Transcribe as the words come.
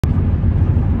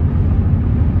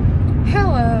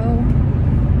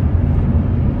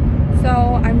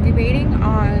I'm debating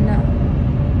on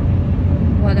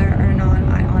whether or not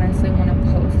I honestly want to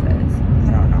post this.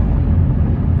 I don't know.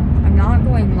 I'm not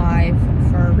going live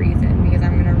for a reason, because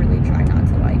I'm gonna really try not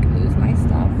to like lose my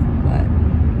stuff. But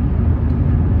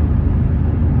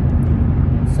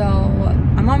so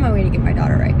I'm on my way to get my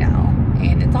daughter right now,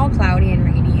 and it's all cloudy and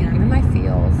rainy, and I'm in my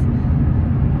feels,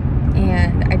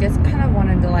 and I just kind of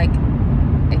wanted to like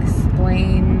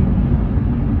explain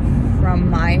from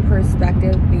my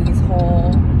perspective these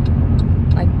whole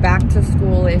like back to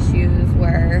school issues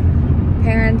where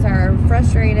parents are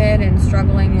frustrated and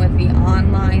struggling with the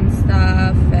online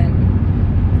stuff,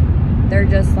 and they're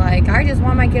just like, I just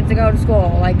want my kids to go to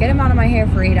school, like get them out of my hair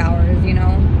for 8 hours, you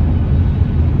know.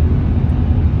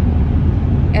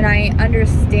 And I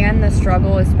understand the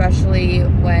struggle, especially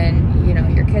when, you know,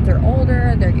 your kids are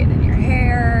older, they're getting in your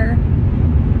hair.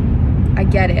 I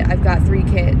get it. I've got 3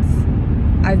 kids.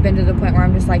 I've been to the point where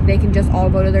I'm just like, they can just all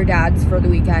go to their dad's for the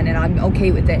weekend, and I'm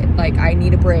okay with it. Like, I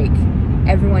need a break.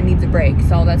 Everyone needs a break.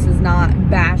 So this is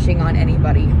not bashing on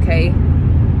anybody, okay?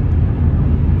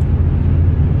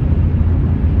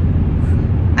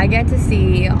 I get to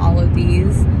see all of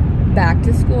these back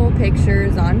to school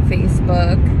pictures on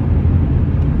Facebook,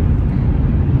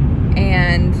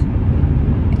 and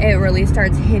it really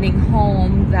starts hitting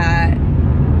home that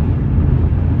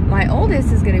my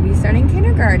oldest is going to be starting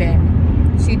kindergarten.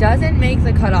 She doesn't make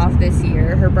the cutoff this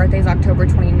year. Her birthday's October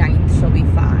 29th. She'll be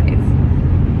 5.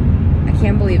 I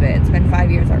can't believe it. It's been 5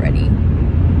 years already.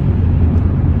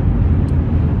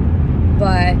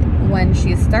 But when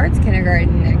she starts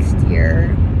kindergarten next year,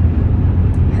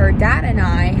 her dad and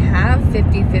I have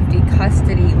 50-50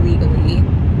 custody legally.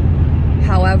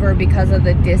 However, because of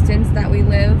the distance that we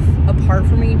live apart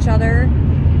from each other,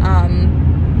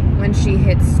 when she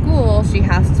hits school, she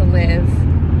has to live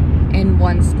in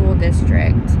one school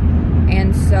district.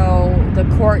 And so the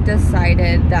court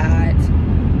decided that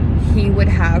he would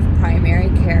have primary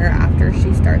care after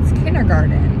she starts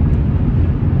kindergarten.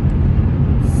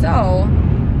 So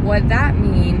what that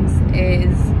means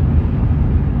is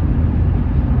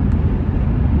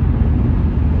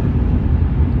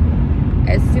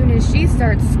as soon as she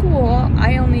starts school,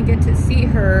 I only get to see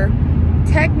her,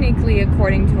 technically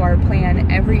according to our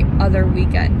plan, every other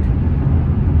weekend.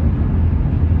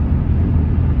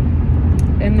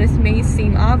 And this may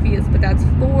seem obvious, but that's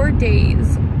 4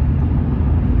 days.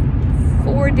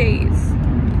 4 days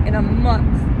in a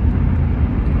month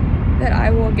that I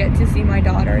will get to see my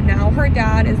daughter. Now, her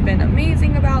dad has been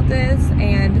amazing about this,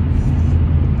 and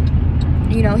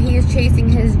you know, he is chasing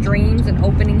his dreams and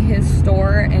opening his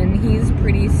store, and he's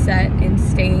pretty set in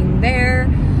staying there.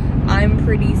 I'm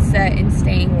pretty set in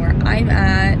staying where I'm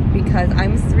at because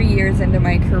I'm 3 years into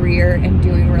my career and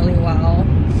doing really well.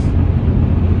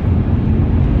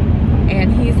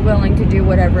 And he's willing to do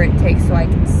whatever it takes so I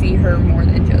can see her more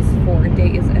than just 4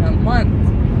 days in a month.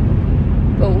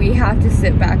 But we have to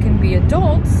sit back and be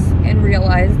adults and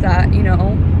realize that, you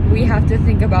know, we have to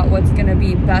think about what's going to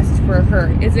be best for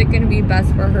her. Is it going to be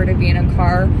best for her to be in a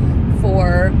car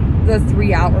for the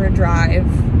 3-hour drive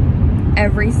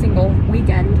every single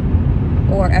weekend,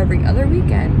 or every other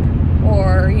weekend,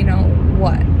 or, you know,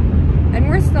 what? And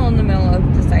we're still in the middle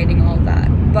of deciding all that.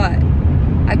 But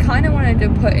I kind of wanted to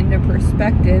put into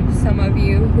perspective some of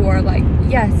you who are like,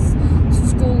 yes,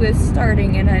 school is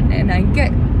starting, and I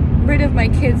get rid of my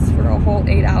kids for a whole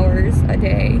 8 hours a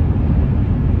day.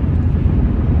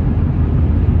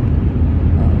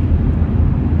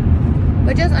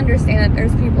 But just understand that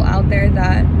there's people out there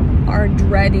that are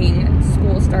dreading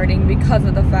school starting because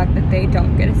of the fact that they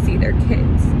don't get to see their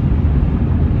kids.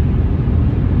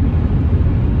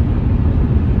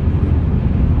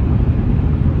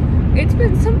 It's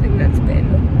been something that's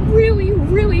been really,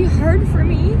 really hard for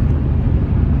me.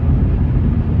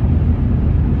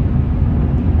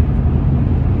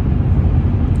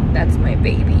 That's my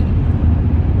baby.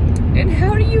 And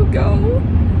how do you go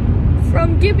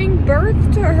from giving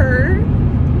birth to her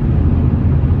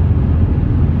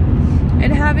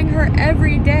and having her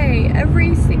every day,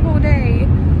 every single day,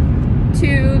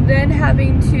 to then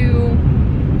having to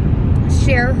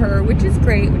share her, which is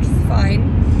great, which is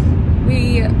fine.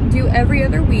 We do every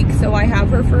other week, so I have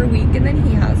her for a week and then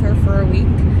he has her for a week,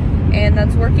 and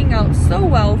that's working out so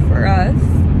well for us.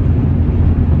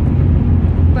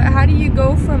 But how do you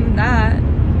go from that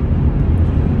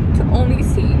to only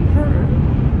seeing her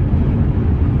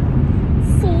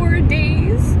 4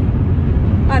 days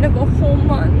out of a whole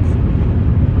month?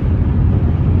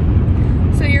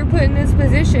 So you're put in this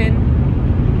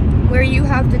position where you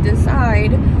have to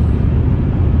decide,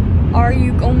 are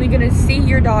you only going to see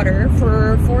your daughter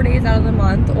for 4 days out of the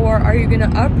month, or are you going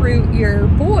to uproot your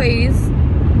boys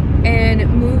and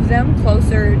move them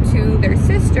closer to their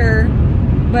sister,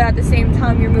 but at the same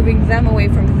time you're moving them away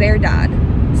from their dad.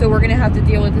 So we're gonna have to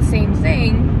deal with the same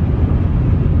thing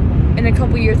in a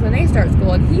couple years when they start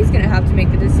school, and he's gonna have to make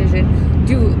the decision,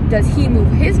 does he move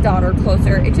his daughter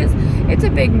closer? It's a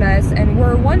big mess, and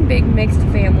we're one big mixed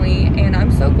family, and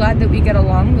I'm so glad that we get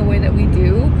along the way that we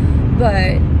do,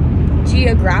 but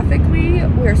geographically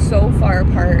we're so far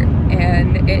apart,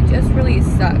 and it just really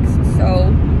sucks.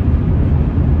 So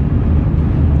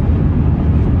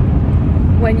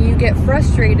when you get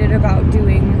frustrated about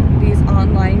doing these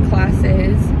online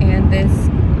classes and this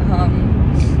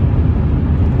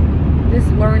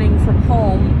learning from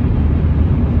home,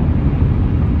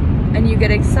 and you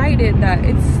get excited that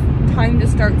it's time to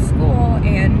start school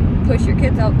and push your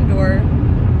kids out the door,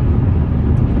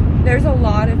 there's a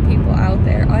lot of people out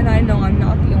there, and I know I'm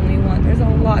not the only one, there's a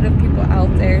lot of people out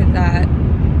there that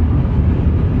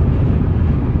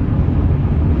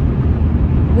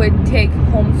would take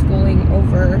homeschooling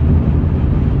over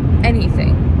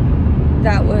anything,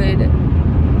 that would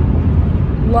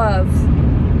love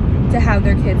to have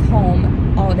their kids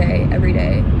home all day, every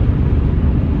day.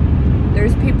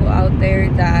 There's people out there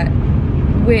that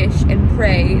wish and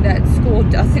pray that school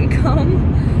doesn't come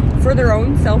for their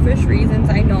own selfish reasons.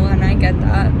 I know, and I get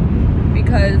that,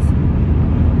 because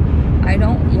I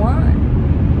don't want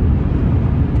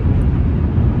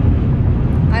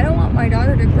my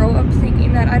daughter to grow up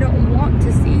thinking that I don't want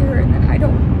to see her and that I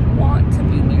don't want to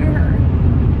be near her.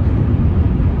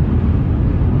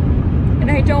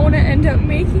 And I don't want to end up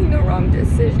making the wrong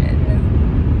decision.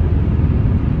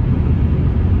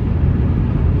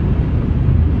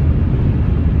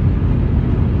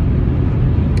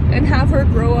 And have her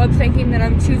grow up thinking that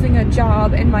I'm choosing a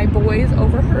job and my boys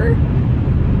over her.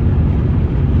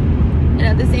 And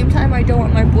at the same time, I don't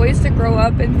want my boys to grow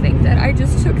up and think that I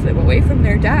just took them away from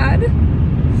their dad.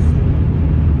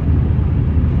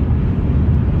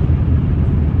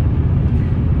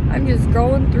 I'm just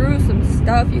going through some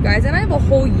stuff, you guys, and I have a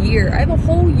whole year. I have a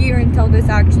whole year until this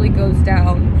actually goes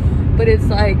down. But it's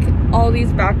like, all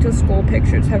these back to school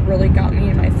pictures have really got me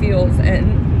in my feels,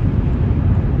 and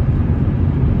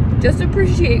just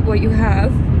appreciate what you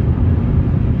have.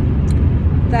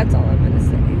 That's all I'm gonna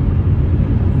say.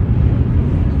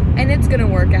 And it's gonna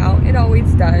work out. It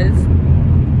always does.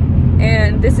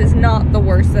 And this is not the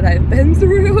worst that I've been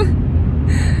through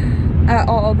at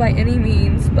all by any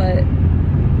means, but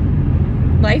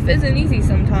life isn't easy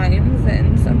sometimes,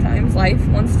 and sometimes life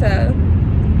wants to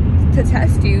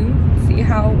test you, see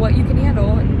what you can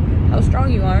handle and how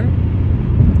strong you are.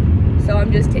 So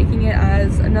I'm just taking it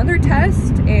as another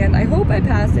test, and I hope I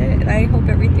pass it, and I hope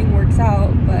everything works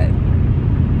out, but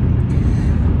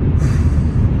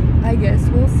I guess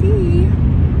we'll see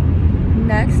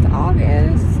next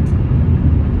August.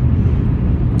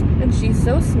 And she's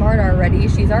so smart already.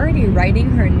 She's already writing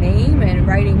her name and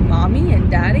writing mommy and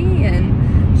daddy,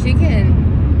 and she can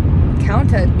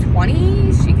count to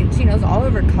 20. She knows all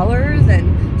of her colors,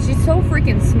 and she's so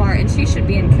freaking smart, and she should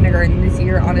be in kindergarten this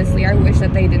year. Honestly, I wish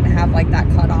that they didn't have like that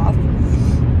cutoff.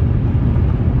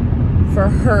 For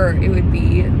her, it would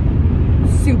be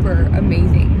super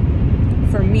amazing.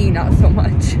 For me, not so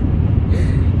much.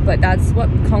 But that's what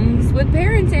comes with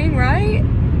parenting, right?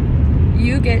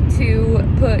 You get to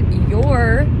put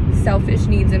your selfish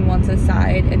needs and wants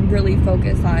aside and really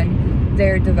focus on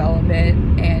their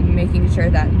development and making sure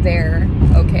that they're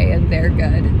okay and they're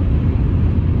good.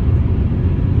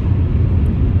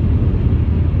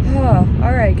 Oh,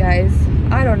 alright guys,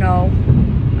 I don't know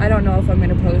if I'm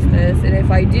gonna post this, and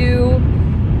if I do,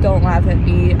 don't laugh at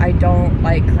me. I don't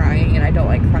like crying, and I don't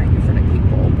like crying in front of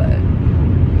people, but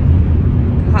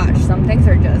gosh, some things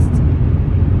are just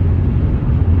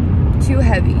too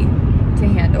heavy to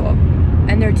handle,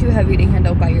 and they're too heavy to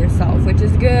handle by yourself, which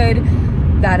is good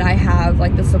that I have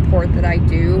like the support that I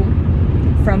do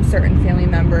from certain family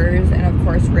members, and of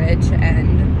course Rich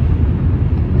and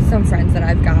some friends that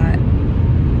I've got.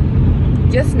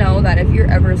 Just know that if you're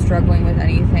ever struggling with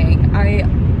anything, I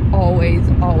always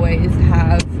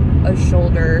have a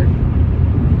shoulder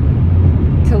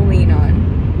to lean on.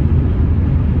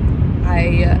 I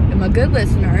am a good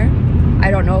listener. I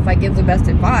don't know if I give the best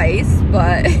advice,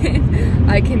 but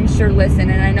I can sure listen.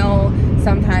 And I know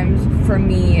sometimes for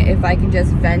me, if I can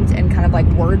just vent and kind of like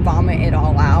word vomit it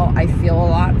all out, I feel a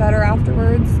lot better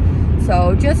afterwards.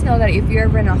 So just know that if you're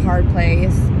ever in a hard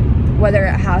place, whether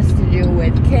it has to do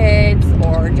with kids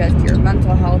or just your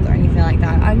mental health or anything like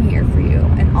that, I'm here for you.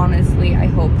 And honestly, I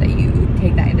hope that you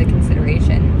take that into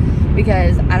consideration,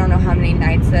 because I don't know how many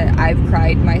nights that I've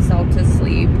cried myself to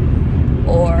sleep,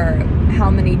 or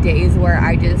how many days where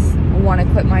I just want to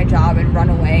quit my job and run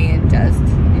away and just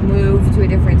move to a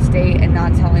different state and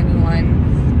not tell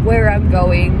anyone where I'm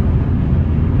going.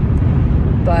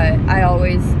 But I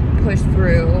always push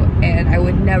through, and I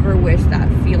would never wish that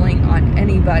feeling on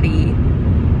anybody.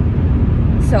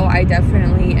 So I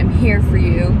definitely am here for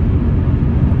you.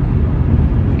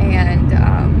 And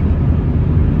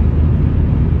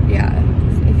yeah,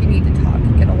 if you need to talk,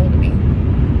 get a hold of me.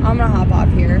 I'm gonna hop off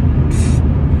here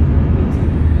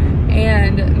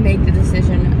and make the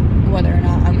decision whether or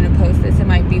not I'm gonna post this. It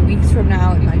might be weeks from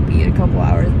now, it might be in a couple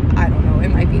hours, I don't know, it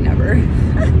might be never.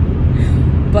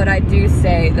 But I do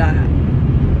say that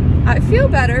I feel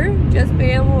better just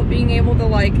being able to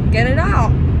like get it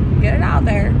out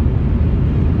there.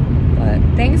 But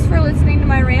thanks for listening to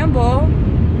my ramble.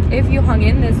 If you hung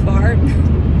in this far,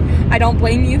 I don't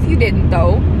blame you if you didn't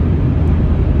though.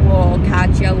 We'll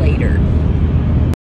catch you later.